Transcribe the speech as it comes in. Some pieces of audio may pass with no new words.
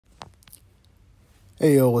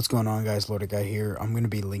Hey yo, what's going on guys? Loaded Guy here. I'm going to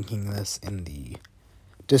be linking this in the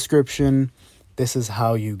description. This is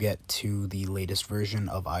how you get to the latest version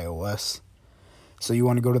of iOS. So you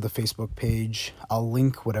want to go to the Facebook page. I'll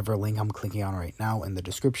link whatever link I'm clicking on right now in the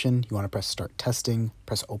description. You want to press start testing,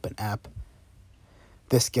 press open app.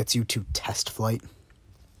 This gets you to test flight.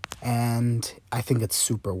 And I think it's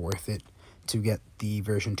super worth it to get the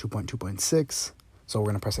version 2.2.6. So we're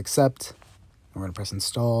going to press accept. We're going to press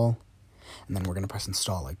install. And then we're going to press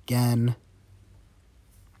install again.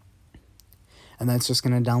 And then it's just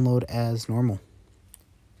going to download as normal.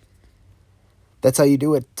 That's how you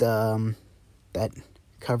do it. That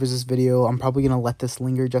covers this video. I'm probably going to let this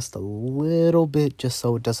linger just a little bit just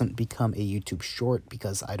so it doesn't become a YouTube short,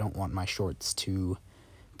 because I don't want my shorts to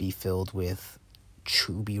be filled with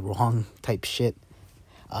true be wrong type shit.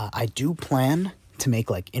 I do plan to make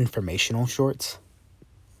like informational shorts.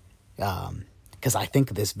 Because I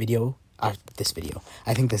think I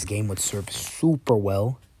think this game would serve super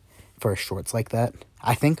well for shorts like that.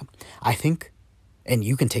 I think, and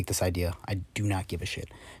you can take this idea. I do not give a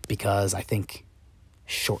shit, because I think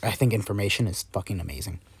information is fucking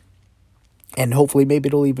amazing, and hopefully maybe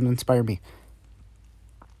it'll even inspire me.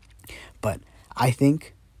 But I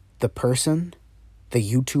think the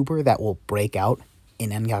YouTuber that will break out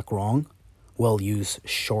in NRO wrong will use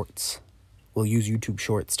shorts. Will use YouTube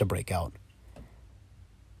shorts to break out.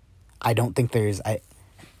 I don't think there's... I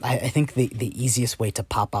think the easiest way to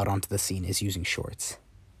pop out onto the scene is using shorts.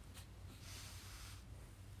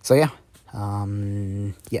 So yeah.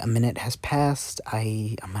 Yeah, a minute has passed.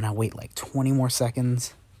 I'm gonna wait like 20 more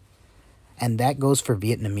seconds. And that goes for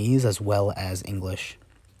Vietnamese as well as English.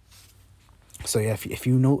 So yeah, if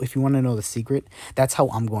you want to know the secret, that's how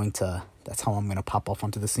I'm gonna pop off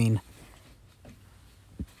onto the scene.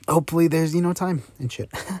 Hopefully there's, time and shit.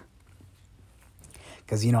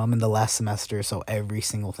 Because, I'm in the last semester, so every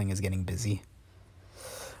single thing is getting busy.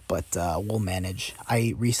 But we'll manage.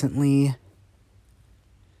 I recently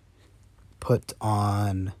put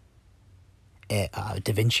on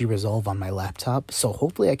DaVinci Resolve on my laptop, so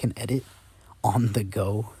hopefully I can edit on the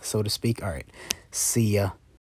go, so to speak. Alright, see ya.